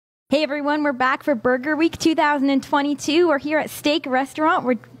Hey everyone, we're back for Burger Week 2022. We're here at Steak Restaurant.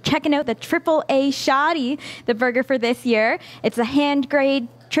 We're checking out the AAA Shorty, the burger for this year. It's a hand-grade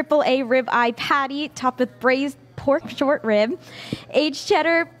AAA rib-eye patty topped with braised pork short rib, aged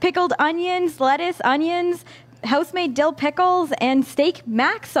cheddar, pickled onions, lettuce, onions, house-made dill pickles, and steak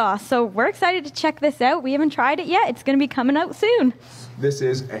mac sauce. So we're excited to check this out. We haven't tried it yet. It's going to be coming out soon. This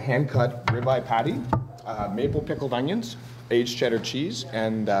is a hand-cut rib-eye patty, maple pickled onions, aged cheddar cheese,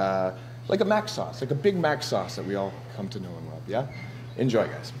 and like a mac sauce, like a big mac sauce that we all come to know and love, yeah? Enjoy,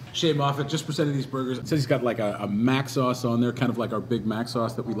 guys. Shay Moffat just presented these burgers. It says he's got like a mac sauce on there, kind of like our big mac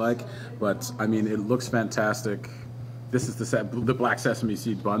sauce that we like, but I mean, it looks fantastic. This is the black sesame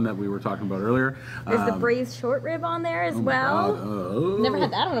seed bun that we were talking about earlier. There's the braised short rib on there as well. Oh. Never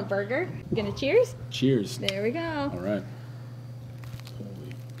had that on a burger. Gonna cheers? Cheers. There we go. All right.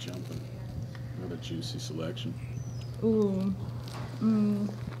 Holy jumping. What a juicy selection. Ooh.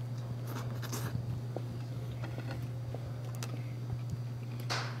 Mm.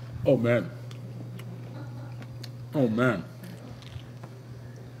 Oh man. Oh man.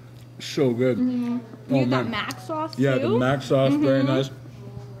 So good. Mm-hmm. Oh, You got man. mac sauce too? Yeah, the mac sauce, very nice.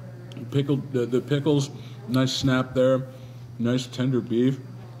 Pickled the pickles, nice snap there. Nice tender beef.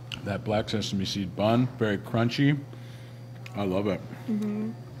 That black sesame seed bun, very crunchy. I love it.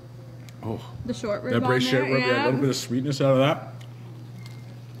 Mm-hmm. Oh, The short rib that on braised there, short rib, yeah, a little bit of sweetness out of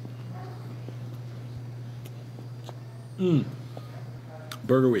that.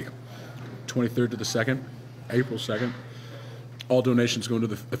 Burger Week, 23rd to the 2nd, April 2nd. All donations going to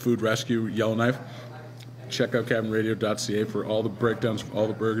the food rescue, Yellowknife. Check out cabinradio.ca for all the breakdowns of all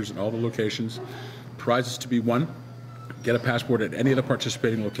the burgers and all the locations. Prizes to be won. Get a passport at any of the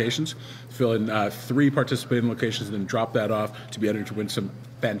participating locations. Fill in 3 participating locations and then drop that off to be entered to win some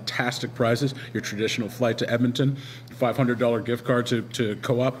fantastic prizes. Your traditional flight to Edmonton, $500 gift card to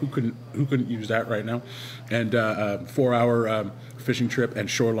Co-op. Who couldn't use that right now? And a 4-hour fishing trip and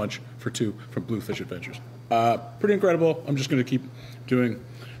shore lunch for 2 from Bluefish Adventures. Pretty incredible. I'm just going to keep doing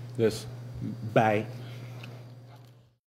this. Bye.